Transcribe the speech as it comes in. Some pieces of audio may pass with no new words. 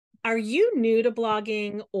Are you new to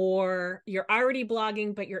blogging or you're already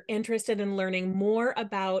blogging, but you're interested in learning more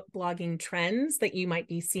about blogging trends that you might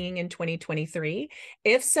be seeing in 2023?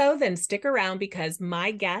 If so, then stick around because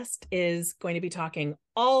my guest is going to be talking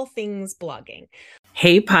all things blogging.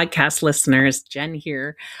 Hey, podcast listeners, Jen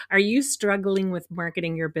here. Are you struggling with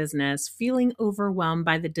marketing your business, feeling overwhelmed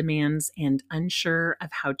by the demands, and unsure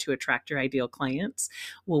of how to attract your ideal clients?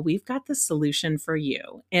 Well, we've got the solution for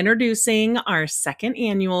you. Introducing our second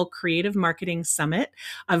annual Creative Marketing Summit,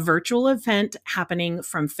 a virtual event happening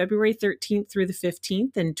from February 13th through the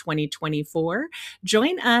 15th in 2024.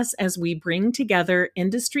 Join us as we bring together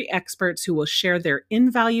industry experts who will share their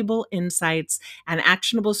invaluable insights and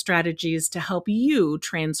actionable strategies to help you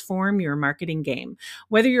transform your marketing game.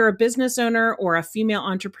 Whether you're a business owner or a female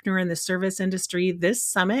entrepreneur in the service industry, this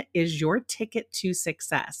summit is your ticket to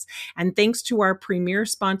success. And thanks to our premier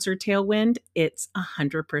sponsor, Tailwind, it's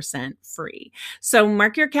 100% free. So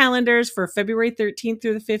mark your calendars for February 13th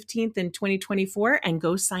through the 15th in 2024 and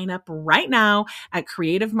go sign up right now at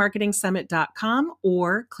creativemarketingsummit.com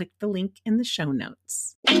or click the link in the show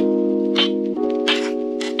notes.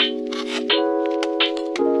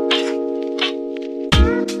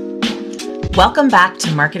 Welcome back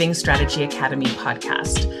to Marketing Strategy Academy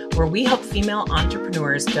podcast, where we help female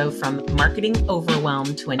entrepreneurs go from marketing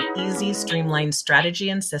overwhelm to an easy, streamlined strategy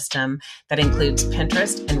and system that includes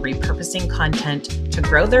Pinterest and repurposing content to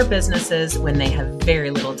grow their businesses when they have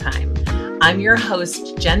very little time. I'm your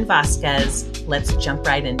host, Jen Vasquez. Let's jump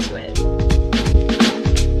right into it.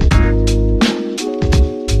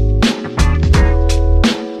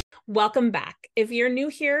 Welcome back. If you're new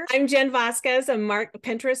here, I'm Jen Vasquez, a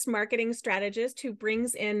Pinterest marketing strategist who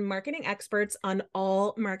brings in marketing experts on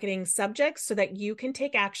all marketing subjects so that you can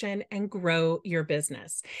take action and grow your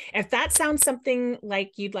business. If that sounds something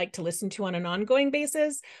like you'd like to listen to on an ongoing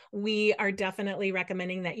basis, we are definitely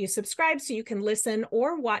recommending that you subscribe so you can listen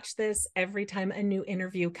or watch this every time a new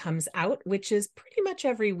interview comes out, which is pretty much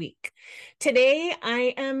every week. Today,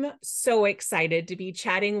 I am so excited to be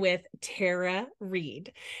chatting with Tara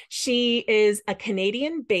Reid. She is a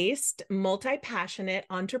Canadian-based, multi-passionate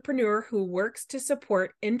entrepreneur who works to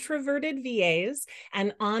support introverted VAs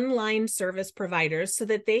and online service providers so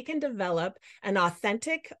that they can develop an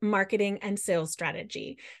authentic marketing and sales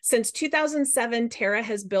strategy. Since 2007, Tara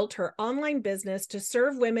has built her online business to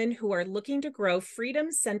serve women who are looking to grow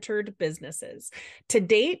freedom-centered businesses. To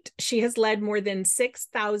date, she has led more than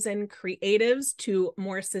 6,000 creatives to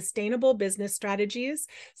more sustainable business strategies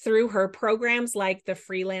through her programs like the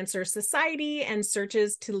Freelancer Society and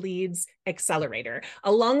Searches to Leads Accelerator,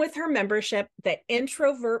 along with her membership, the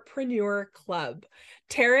Introvertpreneur Club.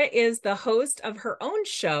 Tara is the host of her own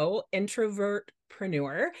show,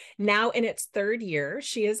 Introvertpreneur, now in its third year.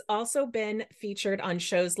 She has also been featured on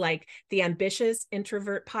shows like the Ambitious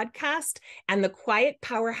Introvert Podcast and the Quiet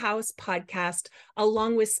Powerhouse Podcast,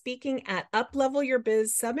 along with speaking at Uplevel Your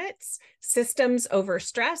Biz Summits, Systems Over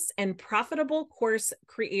Stress, and Profitable Course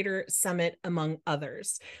Creator Summit, among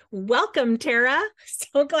others. Welcome, Tara.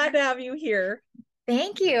 So glad to have you here.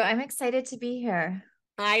 Thank you. I'm excited to be here.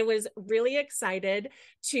 I was really excited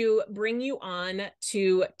to bring you on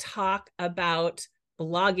to talk about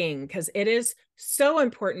blogging because it is so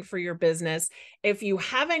important for your business. If you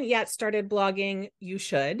haven't yet started blogging, you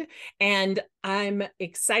should. And I'm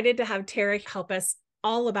excited to have Tara help us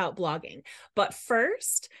all about blogging. But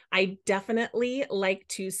first, I definitely like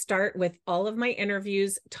to start with all of my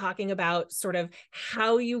interviews talking about sort of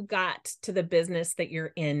how you got to the business that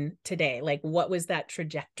you're in today. Like, what was that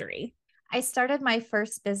trajectory? I started my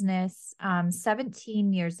first business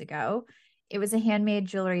 17 years ago. It was a handmade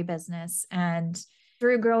jewelry business. And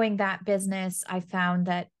through growing that business, I found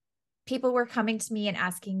that people were coming to me and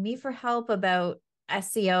asking me for help about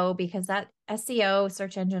SEO, because that SEO,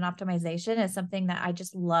 search engine optimization, is something that I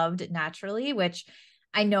just loved naturally, which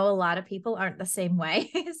I know a lot of people aren't the same way.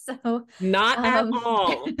 So Not at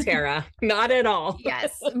all, Tara. Not at all.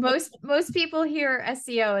 Yes. Most people hear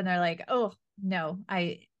SEO and they're like, oh no,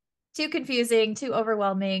 too confusing, too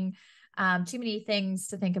overwhelming, too many things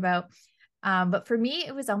to think about. But for me,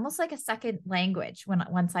 it was almost like a second language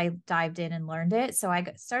once I dived in and learned it. So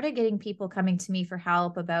I started getting people coming to me for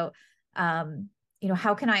help about,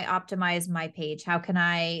 how can I optimize my page? How can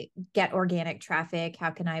I get organic traffic?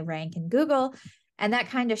 How can I rank in Google? And that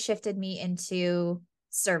kind of shifted me into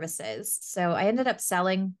services. So I ended up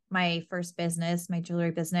selling my first business, my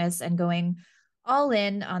jewelry business, and going all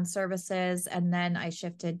in on services. And then I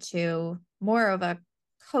shifted to more of a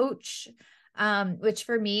coach, which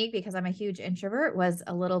for me, because I'm a huge introvert, was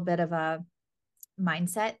a little bit of a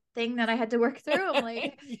mindset thing that I had to work through. I'm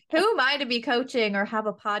like, who am I to be coaching or have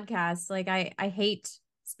a podcast? Like I hate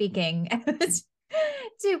speaking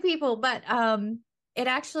to people, but it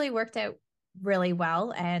actually worked out really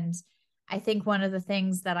well. And I think one of the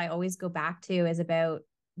things that I always go back to is about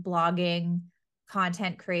blogging,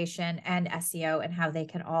 content creation, and SEO, and how they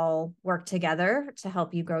can all work together to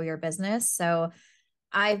help you grow your business. So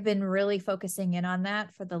I've been really focusing in on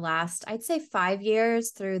that for the last, I'd say 5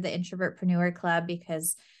 years through the Introvertpreneur Club,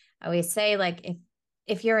 because I always say, like,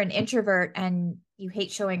 if you're an introvert and you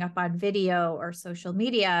hate showing up on video or social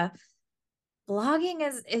media, blogging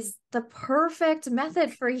is the perfect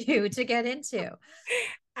method for you to get into.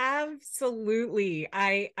 Absolutely.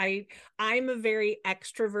 I'm a very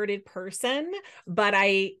extroverted person, but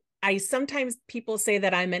I sometimes people say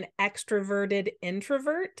that I'm an extroverted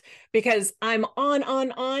introvert because I'm on,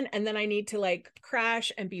 and then I need to like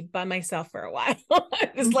crash and be by myself for a while.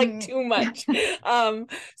 It's like too much.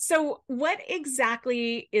 So what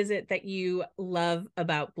exactly is it that you love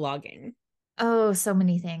about blogging? Oh, so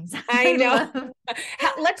many things. I know. love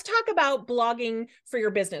Let's talk about blogging for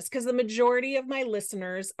your business, because the majority of my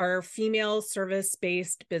listeners are female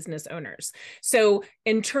service-based business owners. So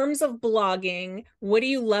in terms of blogging, what do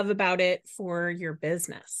you love about it for your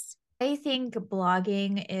business? I think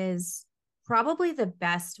blogging is probably the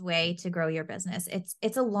best way to grow your business.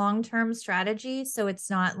 It's a long-term strategy, so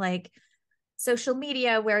it's not like social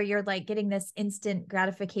media where you're like getting this instant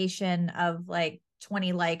gratification of like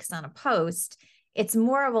 20 likes on a post. It's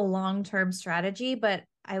more of a long-term strategy, but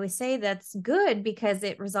I would say that's good because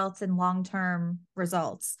it results in long-term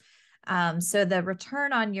results. So the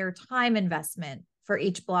return on your time investment for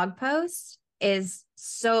each blog post is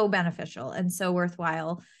so beneficial and so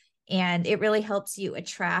worthwhile. And it really helps you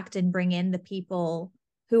attract and bring in the people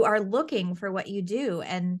who are looking for what you do.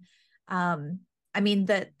 And I mean,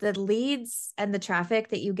 the leads and the traffic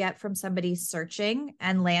that you get from somebody searching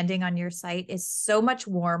and landing on your site is so much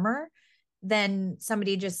warmer than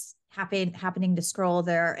somebody just happening to scroll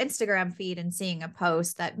their Instagram feed and seeing a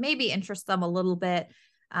post that maybe interests them a little bit.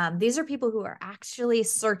 These are people who are actually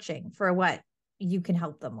searching for what you can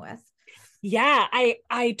help them with. Yeah,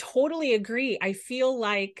 I totally agree. I feel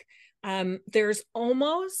like there's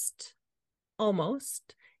almost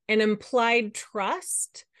an implied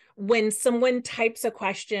trust when someone types a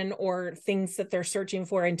question or things that they're searching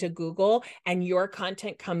for into Google and your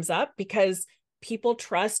content comes up, because people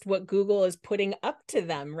trust what Google is putting up to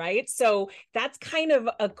them, right? So that's kind of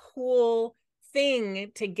a cool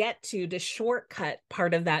thing to get to shortcut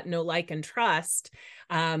part of that know, like, and trust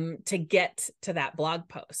to get to that blog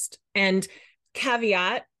post. And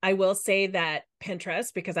caveat, I will say that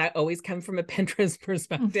Pinterest, because I always come from a Pinterest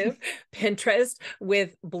perspective, Pinterest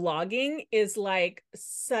with blogging is like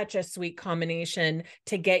such a sweet combination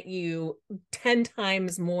to get you 10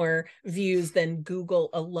 times more views than Google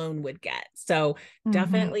alone would get. So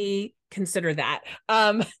definitely consider that.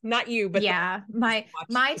 Not you, but yeah, my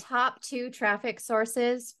top two traffic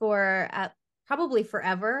sources for probably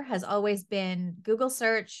forever has always been Google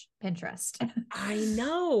search, Pinterest. I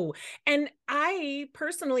know. And I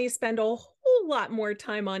personally spend a whole lot more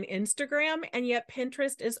time on Instagram, and yet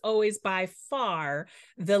Pinterest is always by far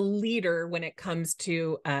the leader when it comes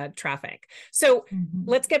to traffic. So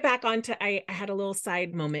let's get back onto, I had a little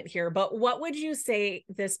side moment here, but what would you say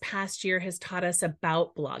this past year has taught us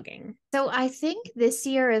about blogging? So I think this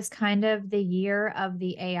year is kind of the year of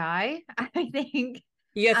the AI. I think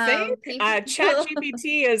you think? people...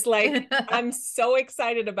 ChatGPT is like, I'm so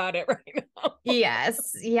excited about it right now.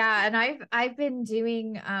 Yes. Yeah. And I've been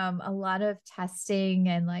doing a lot of testing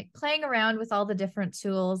and like playing around with all the different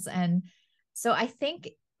tools. And so I think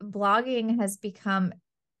blogging has become,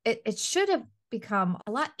 it should have become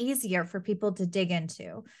a lot easier for people to dig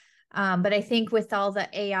into. But I think with all the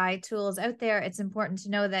AI tools out there, it's important to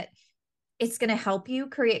know that it's going to help you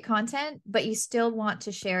create content, but you still want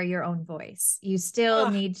to share your own voice. You still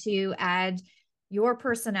need to add your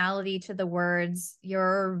personality to the words,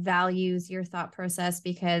 your values, your thought process,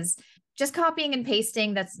 because just copying and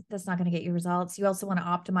pasting, that's not going to get you results. You also want to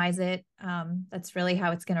optimize it. That's really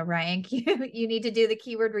how it's going to rank. You need to do the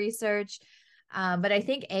keyword research. But I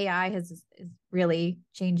think AI is really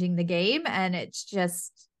changing the game, and it's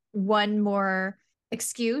just one more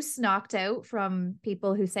excuse knocked out from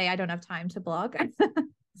people who say, I don't have time to blog.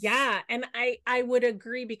 Yeah. And I would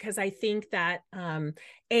agree, because I think that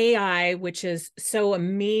AI, which is so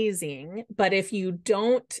amazing, but if you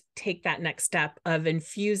don't take that next step of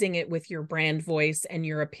infusing it with your brand voice and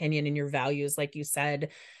your opinion and your values, like you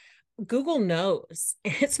said, Google knows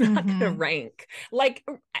it's not going to rank. Like,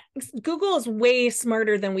 Google is way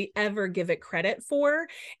smarter than we ever give it credit for.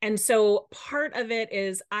 And so part of it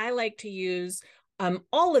is I like to use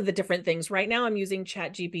all of the different things. Right now, I'm using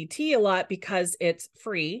ChatGPT a lot because it's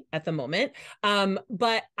free at the moment.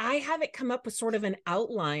 But I have it come up with sort of an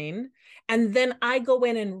outline, and then I go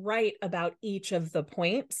in and write about each of the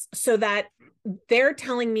points so that they're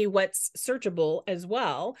telling me what's searchable as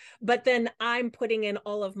well. But then I'm putting in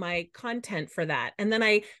all of my content for that. And then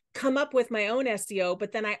I come up with my own SEO,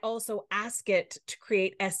 but then I also ask it to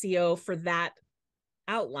create SEO for that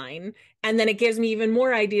outline, and then it gives me even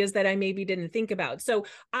more ideas that I maybe didn't think about. So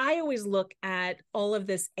I always look at all of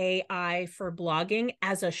this AI for blogging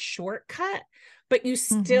as a shortcut, but you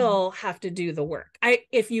still have to do the work.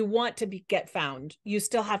 If you want to get found, you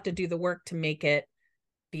still have to do the work to make it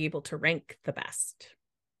be able to rank the best.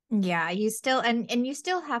 Yeah, you still and you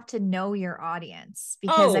still have to know your audience,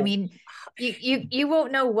 because I mean, you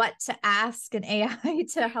won't know what to ask an AI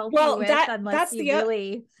to help you with unless you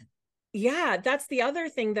really. Yeah, that's the other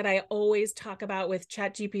thing that I always talk about with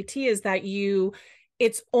ChatGPT is that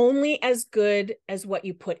it's only as good as what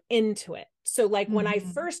you put into it. So like when I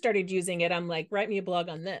first started using it, I'm like, write me a blog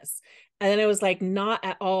on this. And then it was like not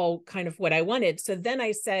at all kind of what I wanted. So then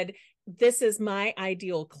I said, this is my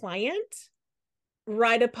ideal client.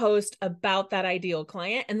 Write a post about that ideal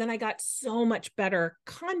client. And then I got so much better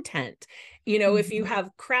content. If you have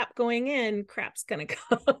crap going in, crap's going to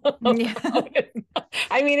come. Yeah.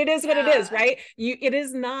 I mean, it is what it is, right? It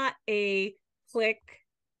is not a click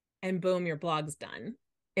and boom, your blog's done,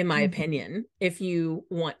 in my opinion, if you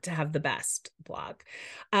want to have the best blog.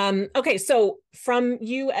 Okay, so from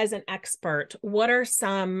you as an expert, what are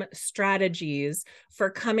some strategies for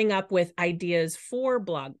coming up with ideas for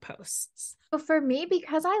blog posts? So for me,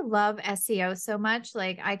 because I love SEO so much,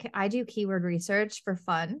 like I do keyword research for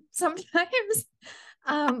fun sometimes.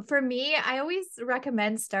 For me, I always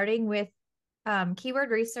recommend starting with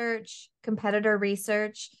keyword research, competitor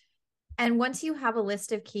research. And once you have a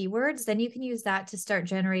list of keywords, then you can use that to start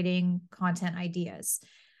generating content ideas.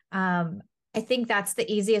 I think that's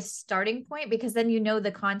the easiest starting point, because then you know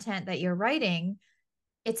the content that you're writing,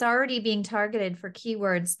 it's already being targeted for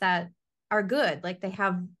keywords that are good. Like they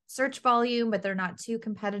have search volume, but they're not too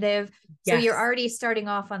competitive. So you're already starting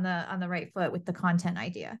off on the right foot with the content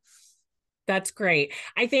idea. That's great.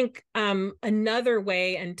 I think another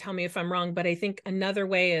way, and tell me if I'm wrong, but I think another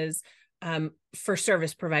way is for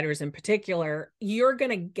service providers in particular, you're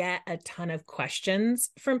going to get a ton of questions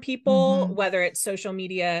from people, whether it's social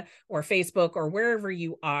media or Facebook or wherever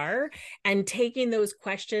you are, and taking those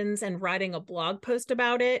questions and writing a blog post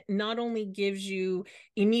about it not only gives you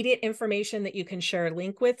immediate information that you can share a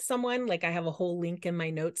link with someone. Like I have a whole link in my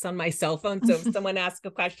notes on my cell phone. So if someone asks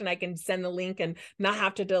a question, I can send the link and not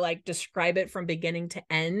have to like describe it from beginning to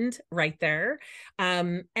end right there.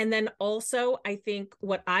 And then also, I think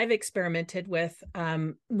what I've experimented with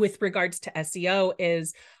regards to SEO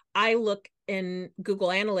is I look in Google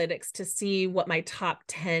Analytics to see what my top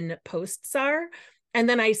 10 posts are. And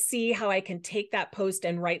then I see how I can take that post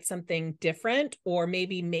and write something different, or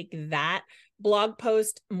maybe make that blog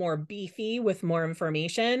post more beefy with more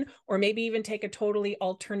information, or maybe even take a totally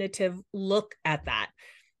alternative look at that.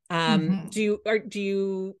 Do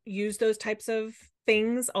you use those types of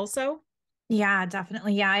things also? Yeah,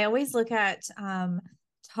 definitely. Yeah, I always look at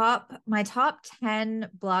my top 10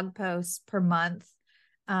 blog posts per month.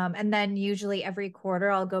 And then usually every quarter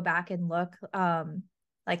I'll go back and look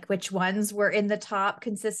like which ones were in the top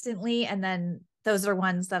consistently. And then those are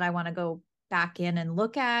ones that I want to go back in and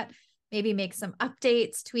look at, maybe make some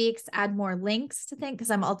updates, tweaks, add more links to think,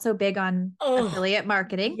 because I'm also big on affiliate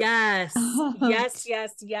marketing. Yes.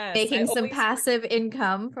 Making some passive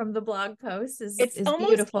income from the blog posts is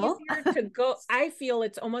beautiful. Easier to go. I feel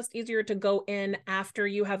it's almost easier to go in after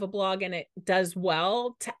you have a blog and it does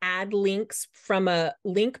well to add links from a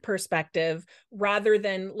link perspective, rather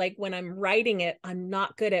than like when I'm writing it, I'm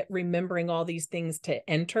not good at remembering all these things to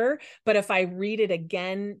enter. But if I read it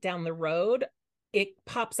again down the road, it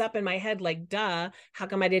pops up in my head like, duh, how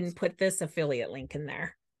come I didn't put this affiliate link in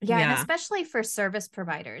there? Yeah. And especially for service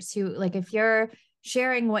providers who, like, if you're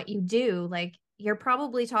sharing what you do, like you're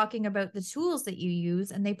probably talking about the tools that you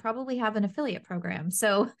use, and they probably have an affiliate program.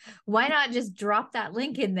 So why not just drop that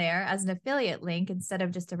link in there as an affiliate link instead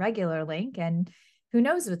of just a regular link? And who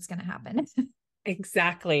knows what's going to happen?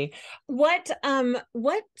 Exactly. What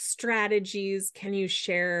strategies can you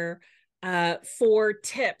share for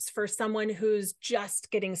tips for someone who's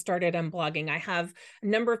just getting started on blogging? I have a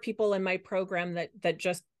number of people in my program that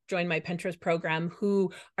just joined my Pinterest program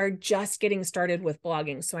who are just getting started with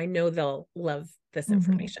blogging. So I know they'll love this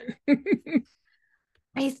information.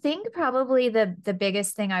 I think probably the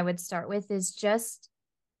biggest thing I would start with is just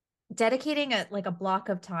dedicating a block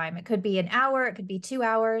of time. It could be an hour, it could be 2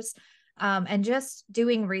 hours, and just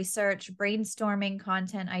doing research, brainstorming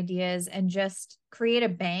content ideas, and just create a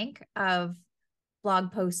bank of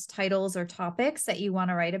blog post titles or topics that you want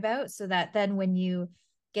to write about, so that then when you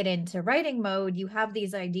get into writing mode, you have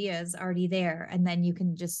these ideas already there, and then you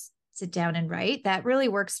can just sit down and write. That really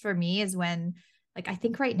works for me is when, like, I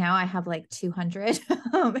think right now I have like 200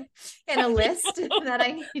 in a list that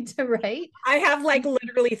I need to write. I have like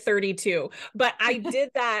literally 32, but I did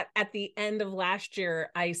that at the end of last year.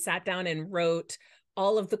 I sat down and wrote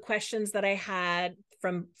all of the questions that I had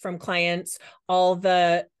from clients, all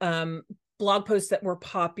the blog posts that were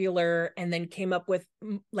popular, and then came up with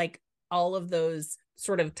like all of those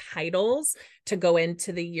sort of titles to go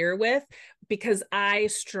into the year with, because I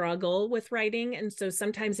struggle with writing. And so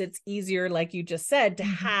sometimes it's easier, like you just said, to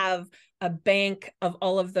have a bank of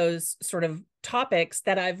all of those sort of topics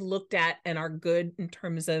that I've looked at and are good in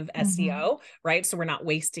terms of SEO, right? So we're not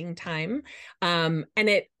wasting time. And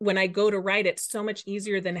when I go to write, it's so much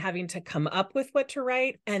easier than having to come up with what to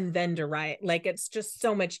write and then to write. Like, it's just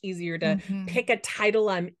so much easier to pick a title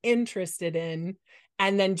I'm interested in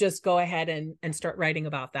and then just go ahead and start writing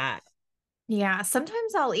about that. Yeah,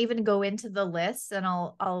 sometimes I'll even go into the list and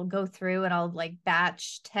I'll go through and I'll like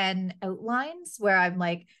batch 10 outlines where I'm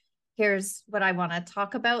like, here's what I want to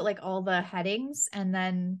talk about, like all the headings, and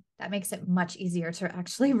then that makes it much easier to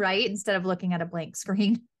actually write instead of looking at a blank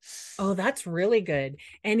screen. Oh, that's really good.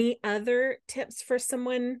 Any other tips for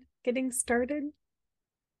someone getting started?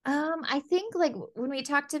 I think like when we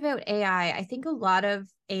talked about AI, I think a lot of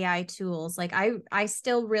AI tools, like I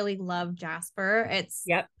still really love Jasper.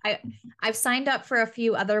 I've signed up for a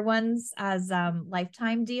few other ones as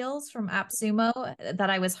lifetime deals from AppSumo that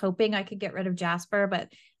I was hoping I could get rid of Jasper,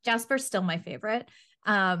 but Jasper's still my favorite.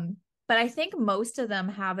 But I think most of them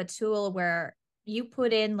have a tool where you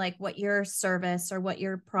put in like what your service or what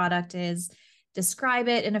your product is, describe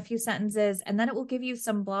it in a few sentences, and then it will give you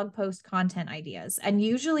some blog post content ideas. And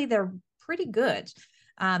usually they're pretty good.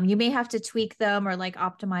 You may have to tweak them or like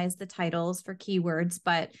optimize the titles for keywords,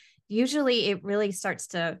 but usually it really starts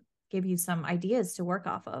to give you some ideas to work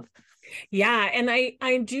off of. Yeah. And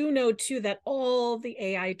I do know too that all the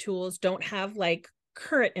AI tools don't have like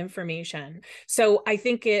current information. So I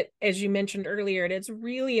think as you mentioned earlier, it's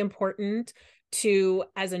really important to,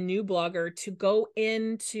 as a new blogger, to go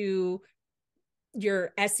into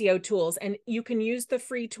your SEO tools, and you can use the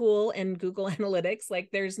free tool in Google Analytics. Like,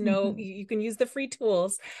 there's no, you can use the free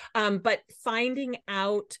tools, but finding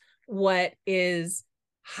out what is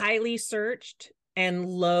highly searched and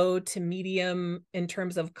low to medium in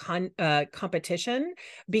terms of competition,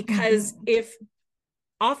 because if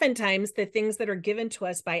oftentimes the things that are given to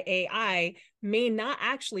us by AI may not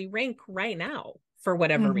actually rank right now for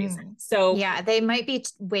whatever reason. So yeah, they might be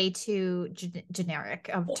way too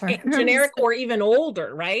generic of terms. Generic or even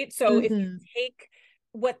older, right? So if you take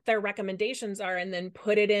what their recommendations are and then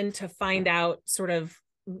put it in to find out sort of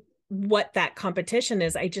what that competition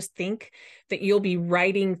is, I just think that you'll be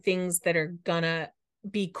writing things that are gonna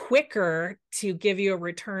be quicker to give you a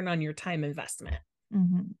return on your time investment.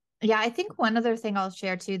 Yeah, I think one other thing I'll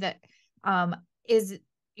share too that is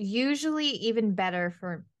usually even better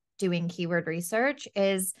for doing keyword research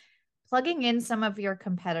is plugging in some of your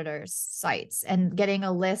competitors' sites and getting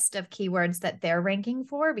a list of keywords that they're ranking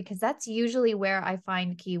for, because that's usually where I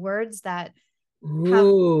find keywords that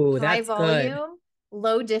have high volume, good,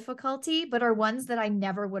 low difficulty, but are ones that I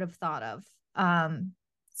never would have thought of.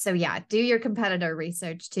 So yeah, do your competitor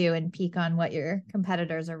research too and peek on what your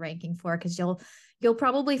competitors are ranking for, because you'll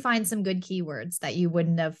probably find some good keywords that you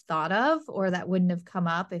wouldn't have thought of or that wouldn't have come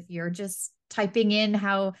up if you're just typing in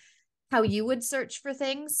how you would search for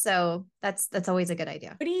things. So that's always a good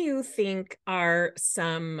idea. What do you think are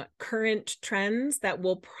some current trends that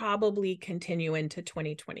will probably continue into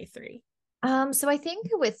 2023? So I think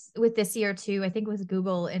with this year too, I think with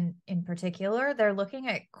Google in particular, they're looking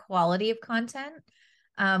at quality of content.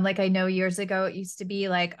 Like I know years ago it used to be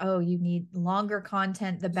like, oh, you need longer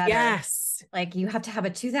content, the better. Yes. Like you have to have a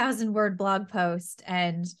 2,000 word blog post,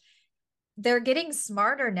 and they're getting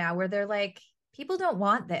smarter now where they're like, people don't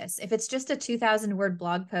want this. If it's just a 2,000 word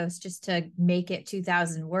blog post just to make it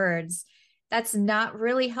 2,000 words, that's not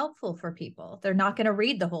really helpful for people. They're not going to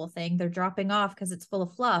read the whole thing. They're dropping off because it's full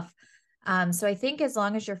of fluff. So I think as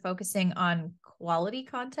long as you're focusing on quality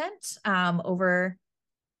content over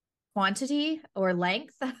quantity or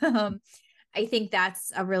length, I think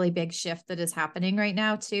that's a really big shift that is happening right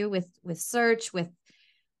now too, with search, with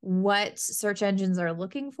what search engines are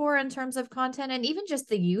looking for in terms of content, and even just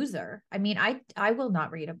the user. I mean, I will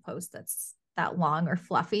not read a post that's that long or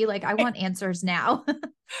fluffy. Like I want answers now.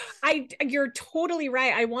 You're totally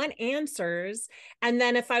right. I want answers. And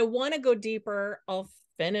then if I want to go deeper, I'll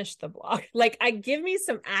finish the blog. Like I give me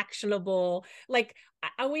some actionable, like I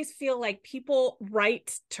always feel like people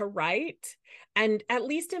write to write. And at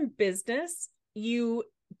least in business, you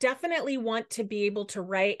definitely want to be able to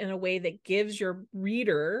write in a way that gives your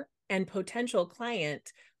reader and potential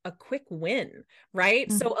client a quick win, right?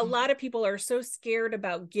 Mm-hmm. So a lot of people are so scared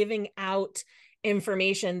about giving out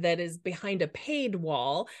information that is behind a paid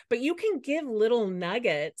wall, but you can give little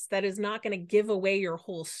nuggets that is not going to give away your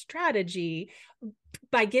whole strategy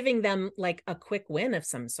by giving them like a quick win of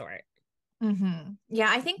some sort. Mm-hmm. Yeah,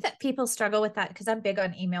 I think that people struggle with that because I'm big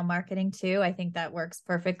on email marketing too. I think that works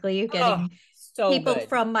perfectly. Getting people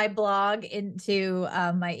from my blog into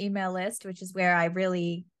my email list, which is where I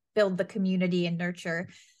really build the community and nurture.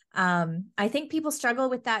 I think people struggle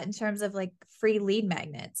with that in terms of like free lead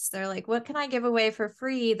magnets. They're like, what can I give away for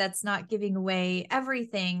free that's not giving away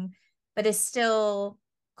everything, but is still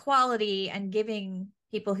quality and giving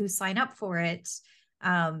people who sign up for it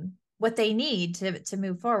what they need to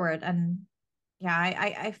move forward. And yeah,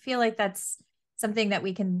 I feel like that's something that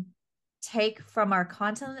we can take from our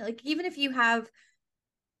content. Like even if you have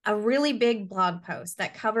a really big blog post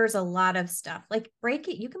that covers a lot of stuff, like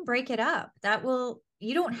you can break it up.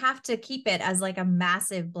 You don't have to keep it as like a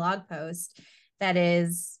massive blog post that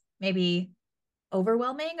is maybe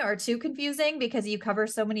overwhelming or too confusing because you cover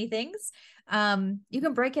so many things. You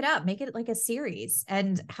can break it up, make it like a series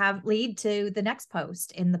and have lead to the next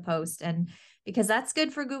post in the post. And because that's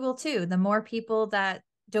good for Google too. The more people that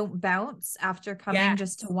don't bounce after coming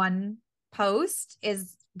just to one post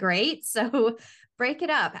is great. So break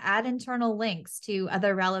it up, add internal links to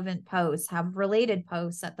other relevant posts, have related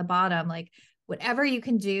posts at the bottom, like whatever you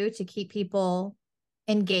can do to keep people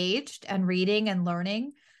engaged and reading and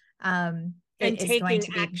learning. And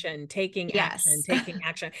taking action.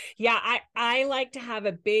 Yeah, I like to have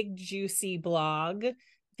a big juicy blog.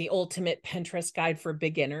 The Ultimate Pinterest Guide for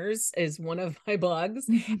Beginners is one of my blogs.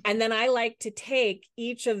 And then I like to take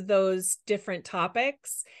each of those different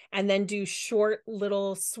topics and then do short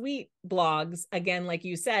little sweet blogs, again, like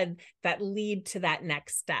you said, that lead to that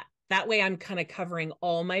next step. That way I'm kind of covering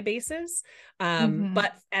all my bases.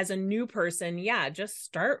 But as a new person, just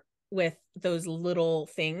start with those little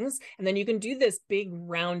things. And then you can do this big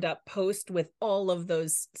roundup post with all of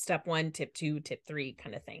those step 1, tip 2, tip 3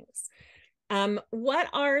 kind of things. What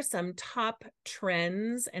are some top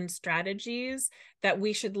trends and strategies that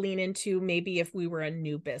we should lean into maybe if we were a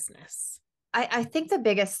new business? I think the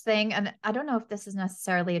biggest thing, and I don't know if this is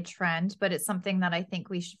necessarily a trend, but it's something that I think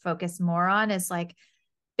we should focus more on is like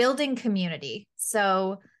building community.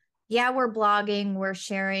 So yeah, we're blogging, we're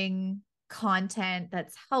sharing content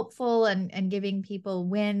that's helpful and giving people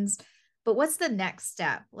wins, but what's the next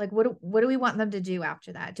step? Like what do we want them to do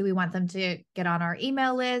after that? Do we want them to get on our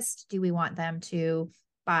email list? Do we want them to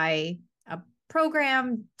buy a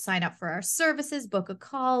program, sign up for our services, book a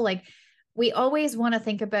call? Like we always want to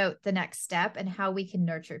think about the next step and how we can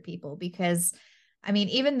nurture people, because I mean,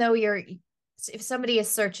 even though if somebody is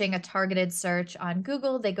searching a targeted search on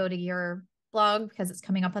Google, they go to your blog because it's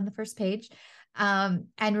coming up on the first page and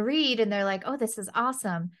read, and they're like, oh, this is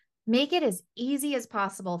awesome. Make it as easy as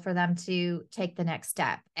possible for them to take the next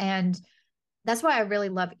step. And that's why I really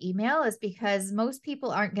love email, is because most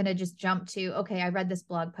people aren't going to just jump to, okay, I read this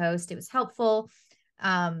blog post, it was helpful.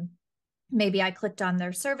 Maybe I clicked on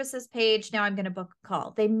their services page. Now I'm going to book a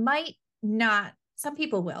call. They might not. Some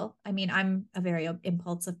people will. I mean, I'm a very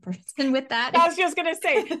impulsive person with that. I was just going to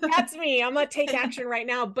say, that's me. I'm going to take action right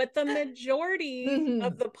now. But the majority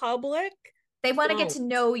of the public, they want to get to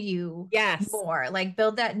know you more, like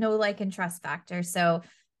build that know, like, and trust factor. So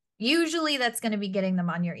usually that's going to be getting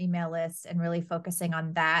them on your email list and really focusing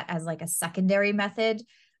on that as like a secondary method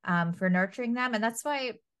for nurturing them. And that's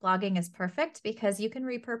why blogging is perfect, because you can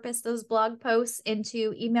repurpose those blog posts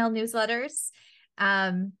into email newsletters.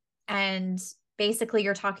 And basically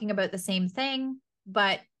you're talking about the same thing,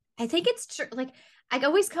 but I think it's true. Like I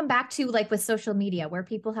always come back to like with social media where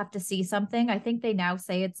people have to see something. I think they now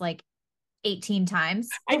say it's like 18 times.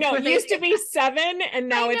 I know it used to be 7 and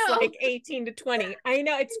now it's like 18 to 20. I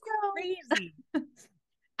know it's crazy.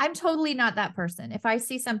 I'm totally not that person. If I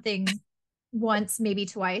see something once, maybe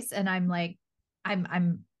twice, and I'm like,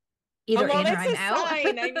 I'm either in or I'm out.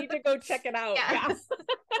 Sign. I need to go check it out. Yeah.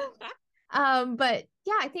 But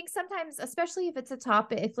yeah, I think sometimes, especially if it's a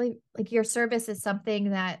topic, if like your service is something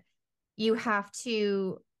that you have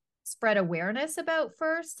to spread awareness about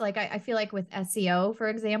first. Like I feel like with SEO, for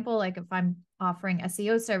example, like if I'm offering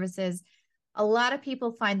SEO services, a lot of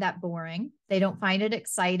people find that boring. They don't find it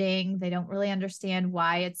exciting. They don't really understand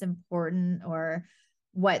why it's important or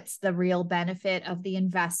what's the real benefit of the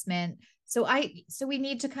investment. So we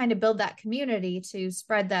need to kind of build that community to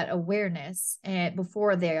spread that awareness and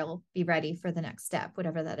before they'll be ready for the next step,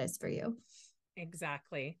 whatever that is for you.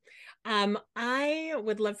 Exactly. I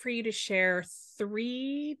would love for you to share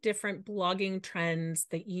 3 different blogging trends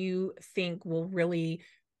that you think will really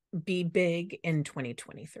be big in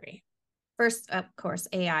 2023. First, of course,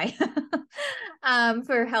 AI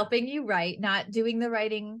for helping you write, not doing the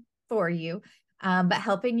writing for you, but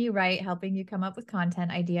helping you write, helping you come up with content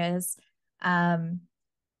ideas.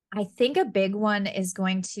 I think a big one is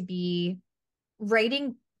going to be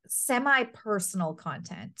writing semi-personal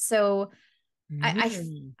content. So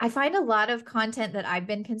I find a lot of content that I've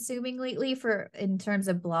been consuming lately for in terms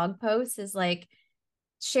of blog posts is like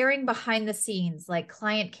sharing behind the scenes, like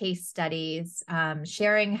client case studies,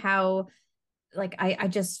 sharing how like I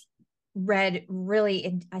just read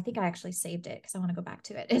really I think I actually saved it because I want to go back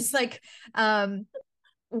to it. It's like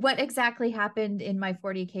what exactly happened in my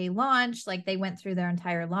 40K launch. Like they went through their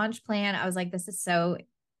entire launch plan. I was like, this is so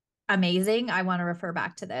amazing. I want to refer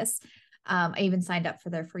back to this. I even signed up for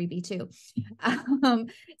their freebie too.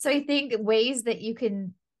 So I think ways that you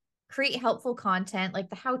can create helpful content, like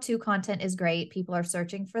the how-to content is great. People are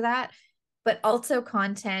searching for that, but also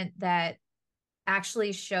content that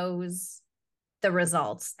actually shows the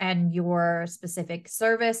results and your specific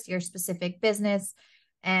service, your specific business.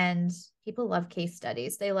 And people love case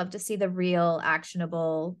studies. They love to see the real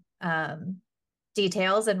actionable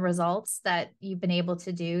details and results that you've been able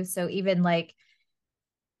to do. So even like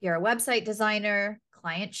you're a website designer,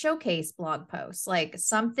 client showcase blog posts, like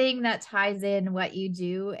something that ties in what you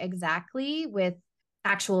do exactly with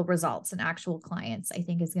actual results and actual clients, I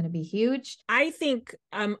think is going to be huge. I think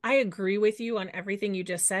I agree with you on everything you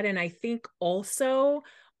just said. And I think also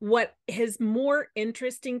what is more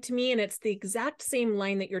interesting to me, and it's the exact same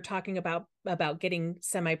line that you're talking about getting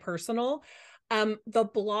semi-personal, the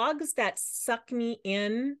blogs that suck me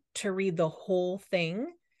in to read the whole thing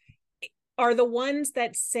are the ones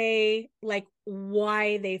that say like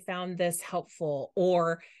why they found this helpful,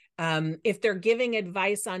 or if they're giving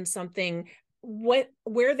advice on something,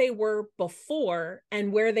 where they were before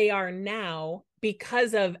and where they are now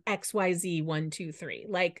because of XYZ 1, 2, 3.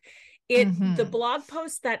 Like the blog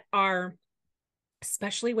posts that are,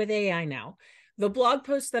 especially with AI now, the blog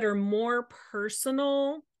posts that are more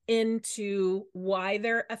personal into why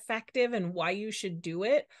they're effective and why you should do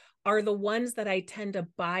it are the ones that I tend to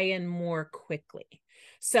buy in more quickly.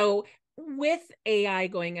 So with AI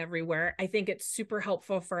going everywhere, I think it's super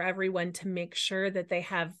helpful for everyone to make sure that they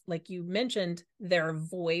have, like you mentioned, their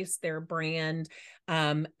voice, their brand,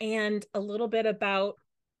 and a little bit about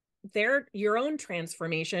your own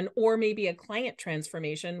transformation, or maybe a client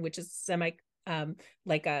transformation, which is like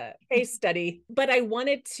a case study. But I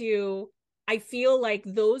feel like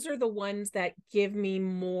those are the ones that give me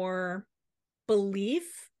more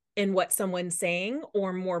belief in what someone's saying,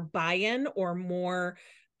 or more buy-in, or more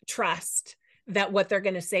trust that what they're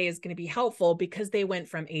going to say is going to be helpful because they went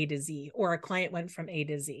from A to Z, or a client went from A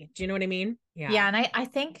to Z. Do you know what I mean? Yeah. And I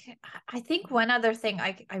think one other thing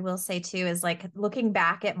I will say too is like looking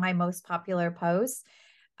back at my most popular posts,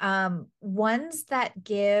 ones that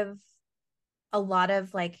give a lot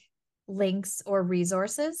of like links or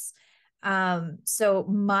resources. So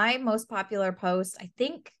my most popular post, I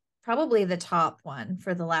think probably the top one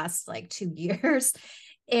for the last like 2 years,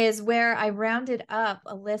 is where I rounded up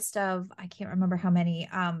a list of, I can't remember how many,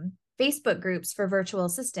 Facebook groups for virtual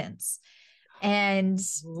assistants. And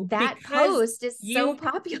that post is so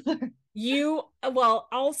popular. Well,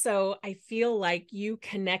 also, I feel like you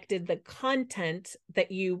connected the content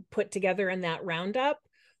that you put together in that roundup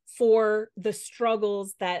for the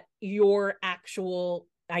struggles that your actual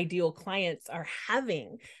ideal clients are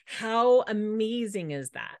having. How amazing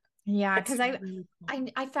is that? Yeah, because I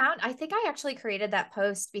think I actually created that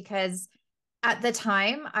post because at the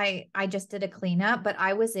time I just did a cleanup, but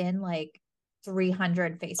I was in like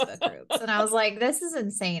 300 Facebook groups and I was like, this is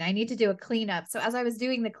insane. I need to do a cleanup. So as I was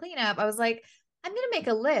doing the cleanup, I was like, I'm going to make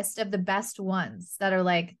a list of the best ones that are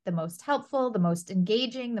like the most helpful, the most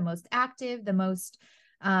engaging, the most active, the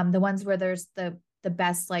ones where there's the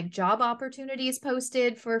best like job opportunities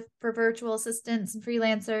posted for virtual assistants and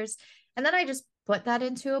freelancers. And then I just put that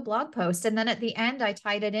into a blog post. And then at the end, I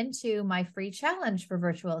tied it into my free challenge for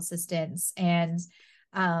virtual assistants and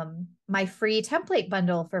my free template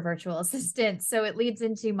bundle for virtual assistants. So it leads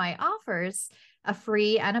into my offers, a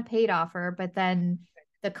free and a paid offer. But then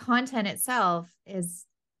the content itself is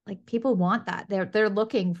like, people want that. They're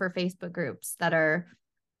looking for Facebook groups that are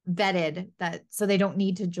vetted that, so they don't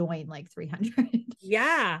need to join like 300.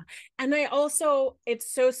 Yeah. And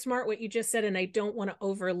it's so smart what you just said, and I don't want to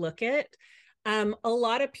overlook it. A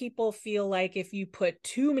lot of people feel like if you put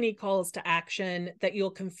too many calls to action, that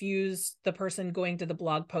you'll confuse the person going to the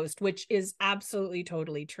blog post, which is absolutely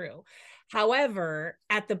totally true. However,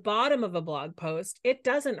 at the bottom of a blog post, it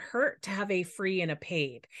doesn't hurt to have a free and a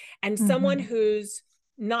paid. And someone who's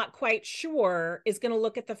not quite sure is going to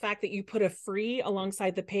look at the fact that you put a free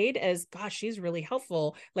alongside the paid as, gosh, she's really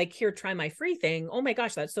helpful. Like, here, try my free thing. Oh my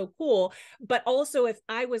gosh, that's so cool. But also, if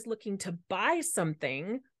I was looking to buy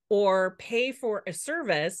something or pay for a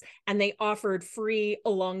service and they offered free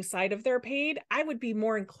alongside of their paid, I would be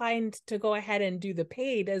more inclined to go ahead and do the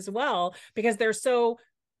paid as well, because they're so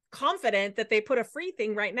confident that they put a free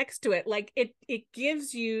thing right next to it. Like, it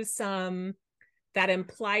gives you that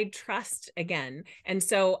implied trust again. And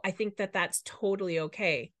so I think that that's totally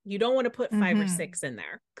okay. You don't want to put 5 or 6 in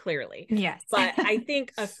there, clearly. Yes. But I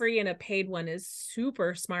think a free and a paid one is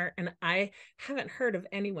super smart. And I haven't heard of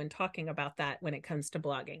anyone talking about that when it comes to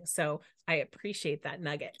blogging. So I appreciate that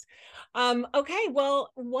nugget. Okay,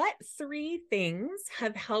 well, what 3 things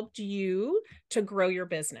have helped you to grow your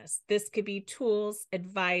business? This could be tools,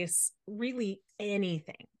 advice, really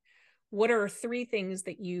anything. What are 3 things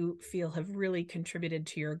that you feel have really contributed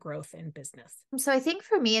to your growth in business? So I think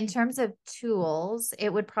for me, in terms of tools,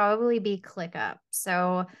 it would probably be ClickUp.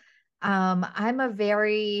 So I'm a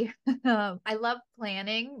very, I love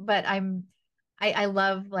planning, but I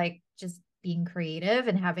love like just being creative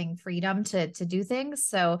and having freedom to do things.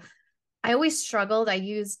 So I always struggled. I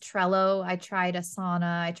used Trello. I tried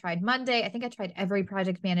Asana. I tried Monday. I think I tried every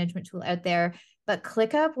project management tool out there. But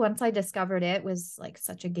ClickUp, once I discovered it, was like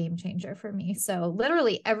such a game changer for me. So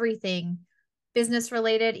literally everything business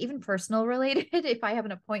related, even personal related, if I have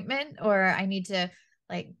an appointment or I need to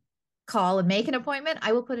like call and make an appointment,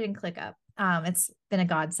 I will put it in ClickUp. It's been a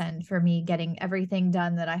godsend for me getting everything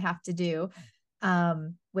done that I have to do.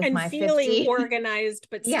 With and my feeling 50 organized,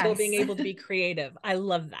 but still yes. being able to be creative. I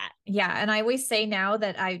love that. Yeah. And I always say now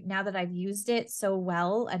that I've used it so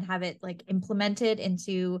well and have it like implemented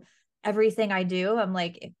into everything I do, I'm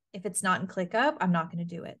like, if it's not in ClickUp, I'm not going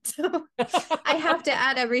to do it. So I have to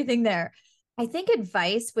add everything there. I think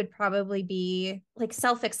advice would probably be like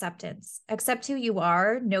self-acceptance. Accept who you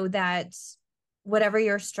are. Know that whatever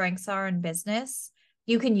your strengths are in business,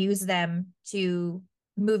 you can use them to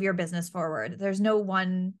move your business forward. There's no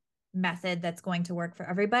one method that's going to work for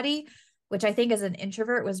everybody, which I think as an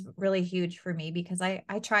introvert was really huge for me, because I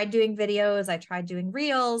tried doing videos, I tried doing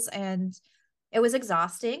reels, and it was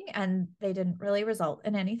exhausting and they didn't really result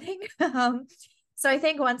in anything. So I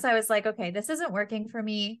think once I was like, okay, this isn't working for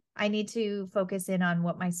me, I need to focus in on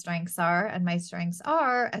what my strengths are. And my strengths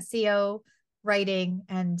are SEO, writing,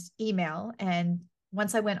 and email. And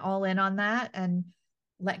once I went all in on that and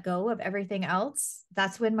let go of everything else,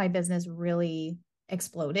 that's when my business really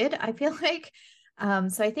exploded, I feel like.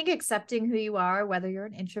 So I think accepting who you are, whether you're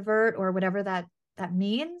an introvert or whatever that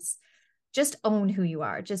means, just own who you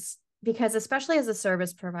are. Just because, especially as a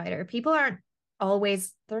service provider, people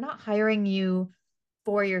they're not hiring you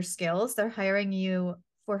for your skills. They're hiring you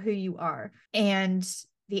for who you are and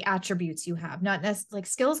the attributes you have. Not necessarily, like,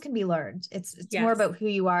 skills can be learned. It's yes. more about who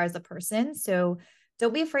you are as a person. So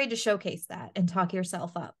don't be afraid to showcase that and talk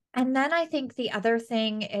yourself up. And then I think the other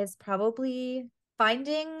thing is probably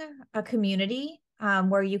finding a community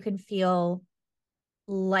where you can feel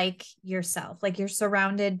like yourself, like you're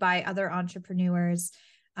surrounded by other entrepreneurs.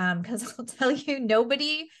 Because I'll tell you,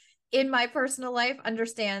 nobody in my personal life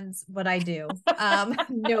understands what I do.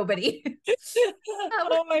 Nobody.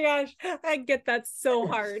 Oh my gosh, I get that so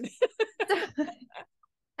hard.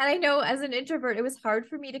 And I know as an introvert, it was hard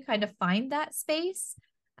for me to kind of find that space.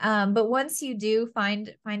 But once you do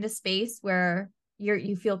find a space where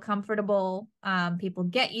you feel comfortable, people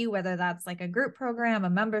get you, whether that's like a group program, a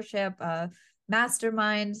membership, a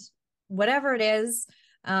mastermind, whatever it is,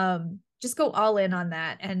 just go all in on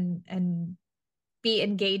that and be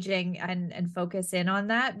engaging and focus in on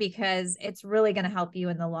that, because it's really going to help you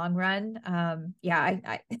in the long run.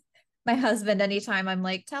 I my husband, anytime I'm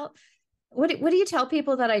like, what do you tell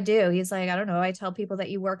people that I do? He's like, I don't know. I tell people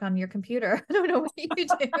that you work on your computer. I don't know what you do.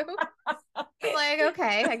 I'm like,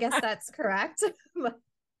 okay, I guess that's correct.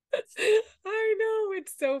 I know,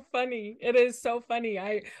 it's so funny. It is so funny.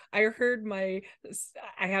 I heard I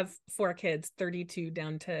have 4 kids, 32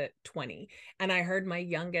 down to 20. And I heard my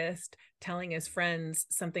youngest telling his friends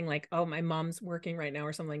something like, oh, my mom's working right now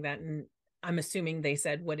or something like that. And I'm assuming they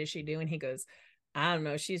said, what does she do? And he goes, I don't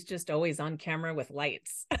know. She's just always on camera with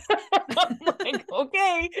lights. I'm like,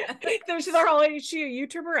 okay. Is she a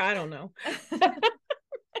YouTuber? I don't know.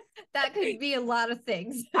 That could be a lot of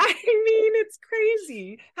things. I mean, it's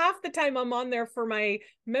crazy. Half the time I'm on there for my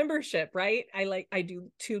membership, right? I do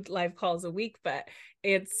 2 live calls a week, but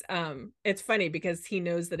it's funny because he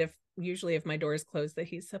knows that if my door is closed, that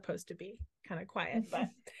he's supposed to be kind of quiet. But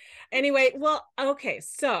anyway, well, okay.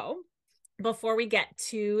 So before we get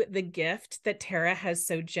to the gift that Tara has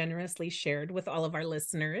so generously shared with all of our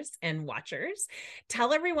listeners and watchers,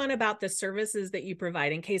 tell everyone about the services that you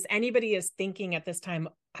provide in case anybody is thinking at this time,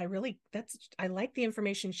 I like the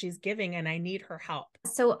information she's giving and I need her help.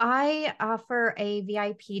 So I offer a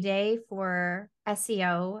VIP day for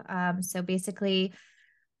SEO. So basically,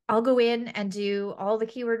 I'll go in and do all the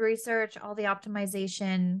keyword research, all the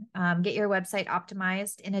optimization, get your website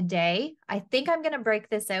optimized in a day. I think I'm going to break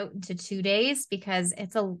this out into 2 days because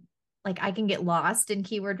I can get lost in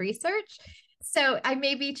keyword research. So I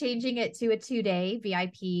may be changing it to a 2-day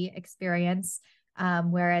VIP experience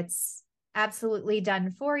where it's absolutely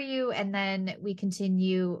done for you. And then we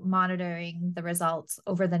continue monitoring the results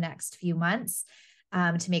over the next few months.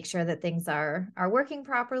 To make sure that things are working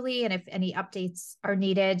properly. And if any updates are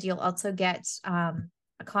needed, you'll also get a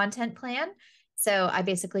content plan. So I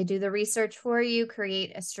basically do the research for you,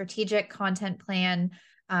 create a strategic content plan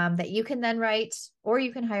that you can then write, or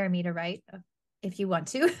you can hire me to write if you want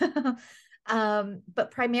to.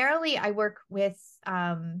 But primarily I work with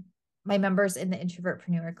my members in the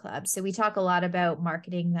Introvertpreneur Club. So we talk a lot about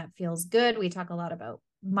marketing that feels good. We talk a lot about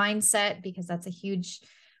mindset because that's a huge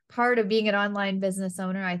part of being an online business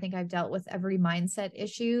owner. I think I've dealt with every mindset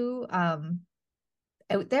issue out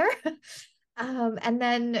there. And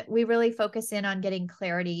then we really focus in on getting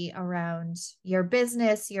clarity around your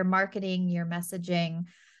business, your marketing, your messaging,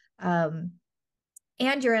 and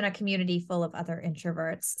you're in a community full of other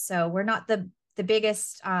introverts. So we're not the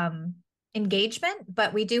biggest engagement,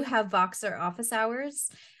 but we do have Voxer office hours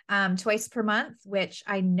twice per month, which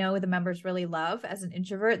I know the members really love. As an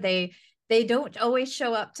introvert, they don't always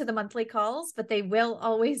show up to the monthly calls, but they will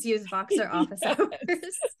always use Voxer office hours.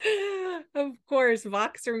 Of course,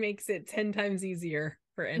 Voxer makes it 10 times easier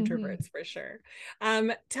for introverts for sure.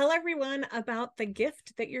 Tell everyone about the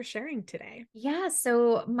gift that you're sharing today. Yeah.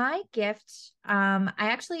 So my gift,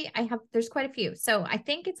 there's quite a few. So I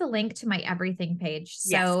think it's a link to my everything page.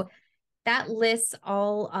 So that lists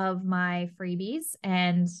all of my freebies,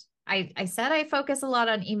 and I said I focus a lot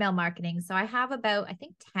on email marketing. So I have about, I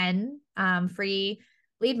think, 10 free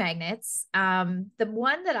lead magnets. The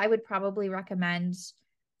one that I would probably recommend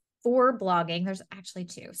for blogging, there's actually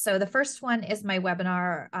 2. So the first one is my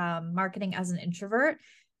webinar, Marketing as an Introvert.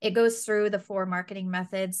 It goes through the 4 marketing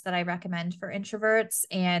methods that I recommend for introverts.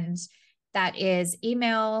 And that is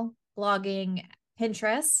email, blogging,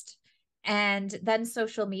 Pinterest, and then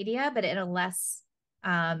social media, but in a less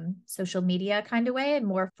social media kind of way and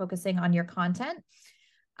more focusing on your content.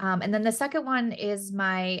 And then the second one is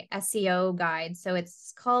my SEO guide. So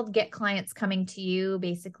it's called Get Clients Coming to You.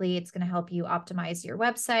 Basically, it's going to help you optimize your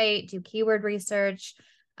website, do keyword research,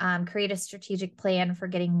 create a strategic plan for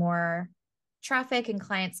getting more traffic and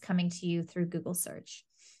clients coming to you through Google search.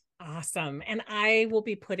 Awesome. And I will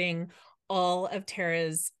be putting all of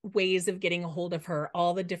Tara's ways of getting a hold of her,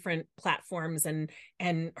 all the different platforms and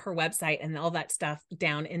her website and all that stuff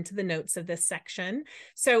down into the notes of this section.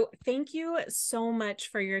 So thank you so much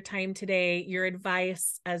for your time today, your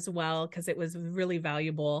advice as well, because it was really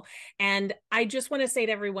valuable. And I just want to say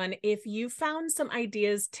to everyone, if you found some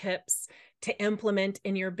ideas, tips to implement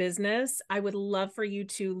in your business, I would love for you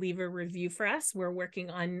to leave a review for us. We're working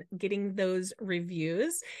on getting those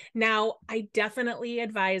reviews. Now, I definitely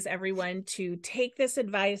advise everyone to take this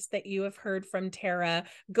advice that you have heard from Tara,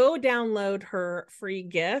 go download her free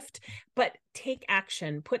gift, but take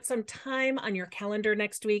action. Put some time on your calendar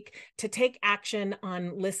next week to take action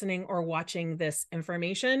on listening or watching this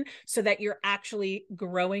information so that you're actually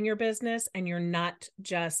growing your business and you're not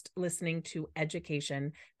just listening to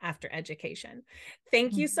education after education.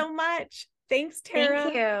 Thank you so much. Thanks,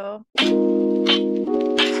 Tara. Thank you.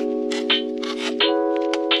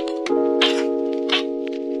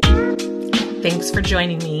 Thanks for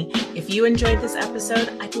joining me. If you enjoyed this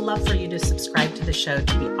episode, I'd love for you to subscribe to the show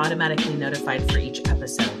to be automatically notified for each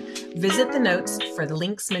episode. Visit the notes for the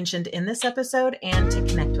links mentioned in this episode and to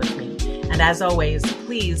connect with me. And as always,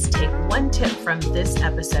 please take one tip from this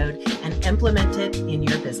episode and implement it in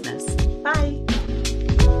your business.